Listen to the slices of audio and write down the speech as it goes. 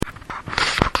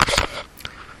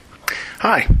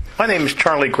Hi, my name is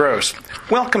Charlie Gross.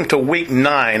 Welcome to week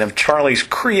 9 of Charlie's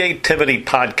Creativity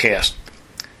Podcast.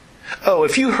 Oh,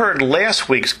 if you heard last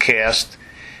week's cast,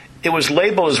 it was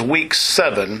labeled as week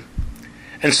 7,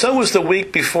 and so was the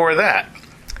week before that.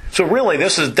 So really,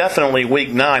 this is definitely week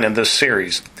 9 of this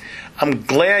series. I'm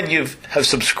glad you have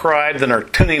subscribed and are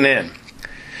tuning in.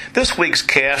 This week's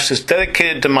cast is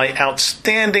dedicated to my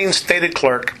outstanding stated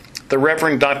clerk, the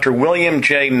Reverend Dr. William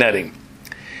J. Netting.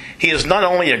 He is not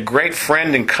only a great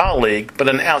friend and colleague, but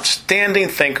an outstanding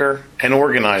thinker and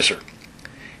organizer.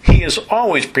 He is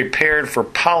always prepared for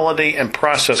polity and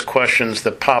process questions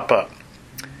that pop up.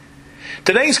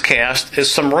 Today's cast is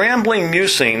some rambling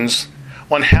musings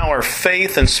on how our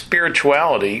faith and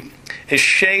spirituality is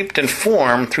shaped and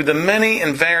formed through the many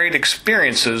and varied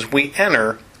experiences we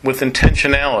enter with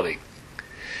intentionality.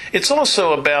 It's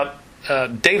also about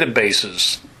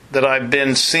databases that I've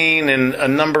been seeing in a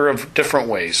number of different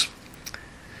ways.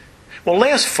 Well,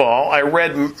 last fall, I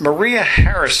read Maria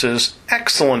Harris's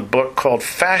excellent book called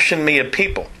Fashion Me a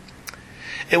People.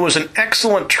 It was an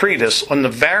excellent treatise on the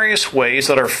various ways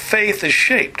that our faith is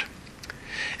shaped.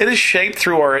 It is shaped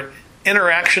through our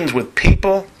interactions with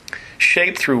people,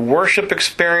 shaped through worship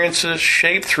experiences,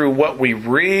 shaped through what we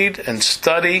read and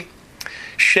study,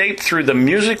 shaped through the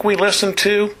music we listen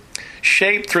to,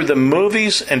 shaped through the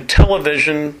movies and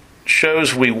television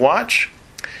shows we watch,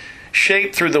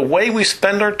 shaped through the way we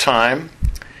spend our time,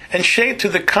 and shaped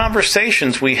through the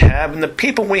conversations we have and the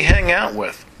people we hang out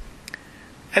with,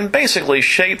 and basically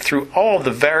shaped through all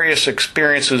the various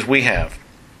experiences we have.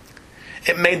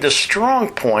 It made the strong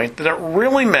point that it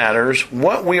really matters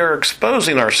what we are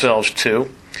exposing ourselves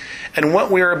to and what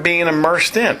we are being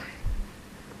immersed in.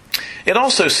 It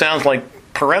also sounds like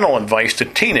parental advice to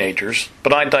teenagers,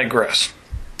 but I digress.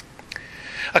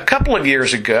 A couple of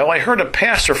years ago, I heard a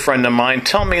pastor friend of mine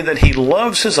tell me that he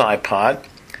loves his iPod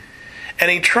and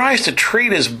he tries to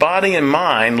treat his body and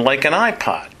mind like an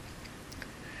iPod.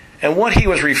 And what he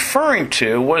was referring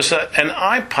to was that an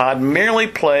iPod merely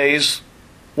plays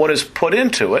what is put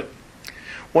into it,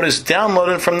 what is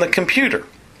downloaded from the computer.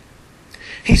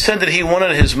 He said that he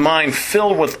wanted his mind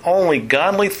filled with only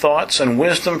godly thoughts and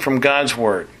wisdom from God's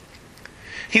Word.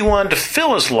 He wanted to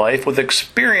fill his life with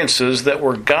experiences that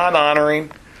were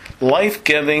God-honoring,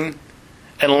 life-giving,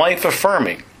 and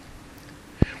life-affirming.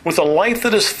 With a life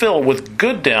that is filled with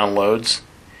good downloads,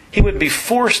 he would be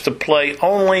forced to play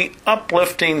only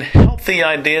uplifting, healthy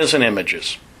ideas and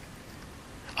images.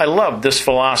 I love this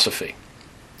philosophy.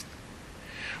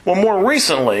 Well, more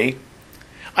recently,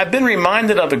 I've been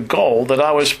reminded of a goal that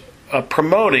I was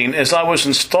promoting as I was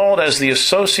installed as the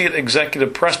Associate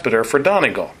Executive Presbyter for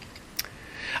Donegal.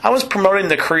 I was promoting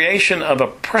the creation of a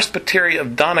Presbytery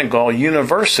of Donegal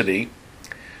University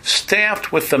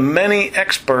staffed with the many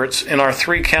experts in our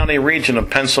 3-county region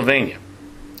of Pennsylvania.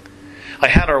 I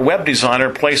had our web designer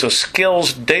place a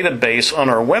skills database on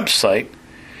our website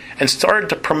and started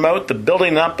to promote the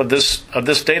building up of this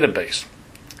database.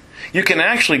 You can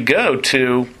actually go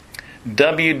to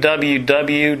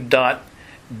www.donegal,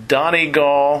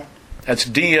 that's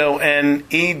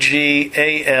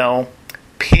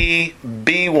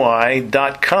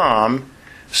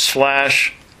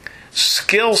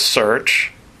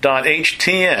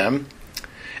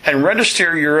and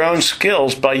register your own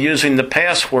skills by using the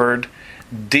password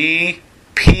DPRES.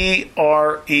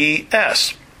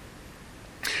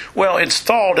 Well, it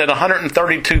stalled at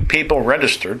 132 people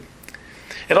registered.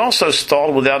 It also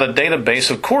stalled without a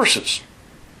database of courses.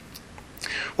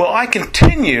 Well, I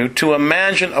continue to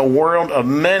imagine a world of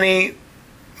many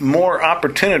more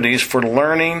opportunities for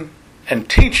learning and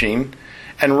teaching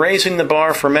and raising the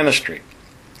bar for ministry.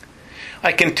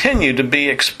 I continue to be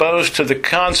exposed to the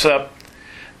concept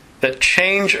that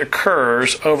change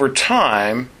occurs over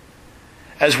time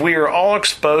as we are all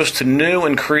exposed to new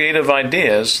and creative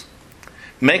ideas,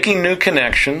 making new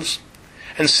connections,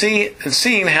 and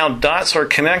seeing how dots are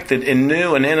connected in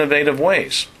new and innovative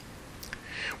ways.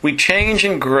 We change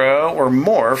and grow or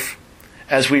morph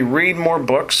as we read more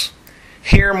books,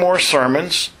 hear more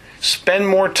sermons, spend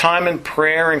more time in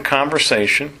prayer and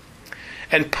conversation,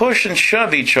 and push and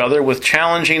shove each other with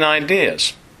challenging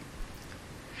ideas.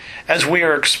 As we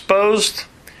are exposed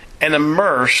and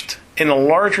immersed in a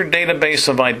larger database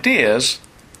of ideas,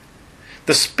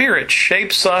 the Spirit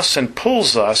shapes us and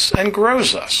pulls us and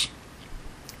grows us.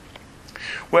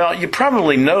 Well, you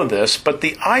probably know this, but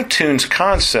the iTunes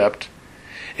concept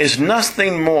is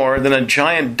nothing more than a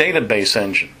giant database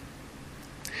engine.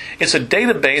 It's a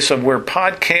database of where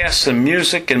podcasts and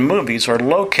music and movies are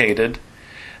located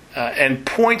and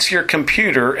points your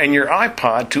computer and your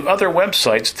iPod to other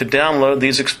websites to download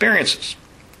these experiences.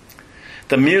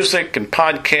 The music and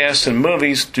podcasts and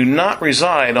movies do not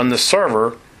reside on the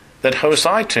server that hosts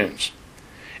iTunes.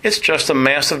 It's just a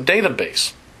massive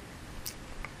database.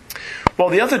 Well,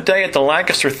 the other day at the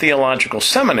Lancaster Theological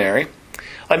Seminary,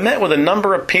 I met with a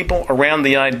number of people around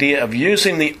the idea of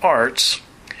using the arts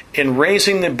in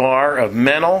raising the bar of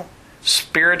mental,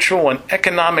 spiritual, and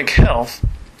economic health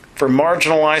for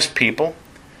marginalized people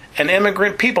and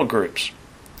immigrant people groups.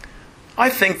 I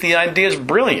think the idea is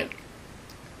brilliant.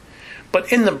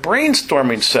 But in the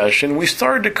brainstorming session, we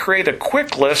started to create a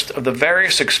quick list of the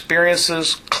various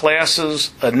experiences,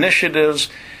 classes, initiatives,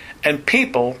 and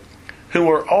people who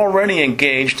were already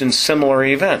engaged in similar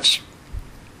events.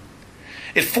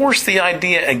 It forced the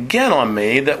idea again on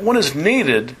me that what is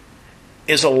needed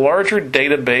is a larger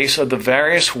database of the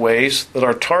various ways that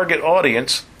our target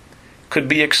audience could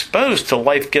be exposed to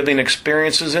life-giving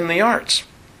experiences in the arts.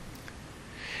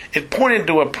 It pointed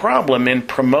to a problem in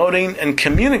promoting and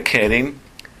communicating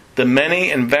the many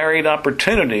and varied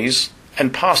opportunities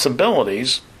and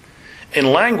possibilities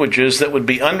in languages that would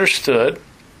be understood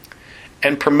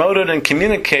and promoted and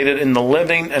communicated in the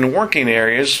living and working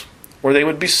areas where they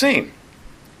would be seen.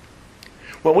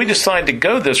 Well, we decided to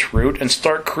go this route and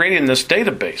start creating this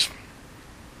database.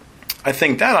 I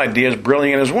think that idea is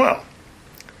brilliant as well.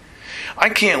 I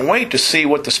can't wait to see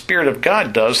what the Spirit of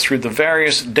God does through the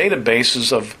various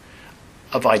databases of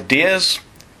ideas,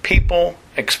 people,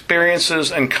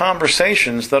 experiences, and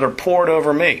conversations that are poured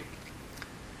over me.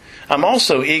 I'm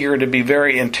also eager to be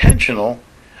very intentional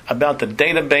about the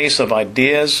database of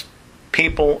ideas,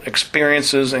 people,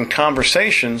 experiences, and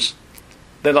conversations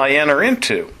that I enter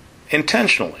into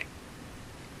intentionally.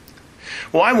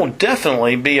 Well, I will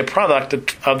definitely be a product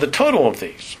of the total of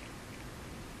these.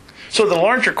 So the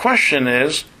larger question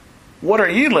is, what are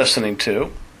you listening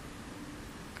to?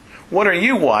 What are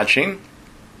you watching?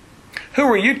 Who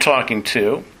are you talking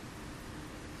to?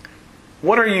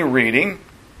 What are you reading?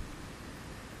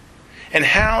 And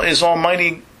how is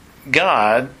Almighty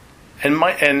God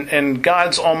and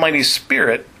God's Almighty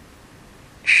Spirit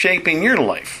shaping your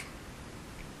life?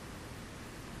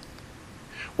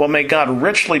 Well, may God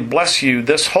richly bless you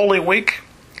this Holy Week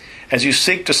as you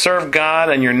seek to serve God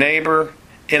and your neighbor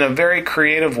in a very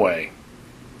creative way.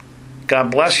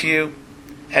 God bless you,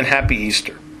 and happy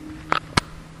Easter.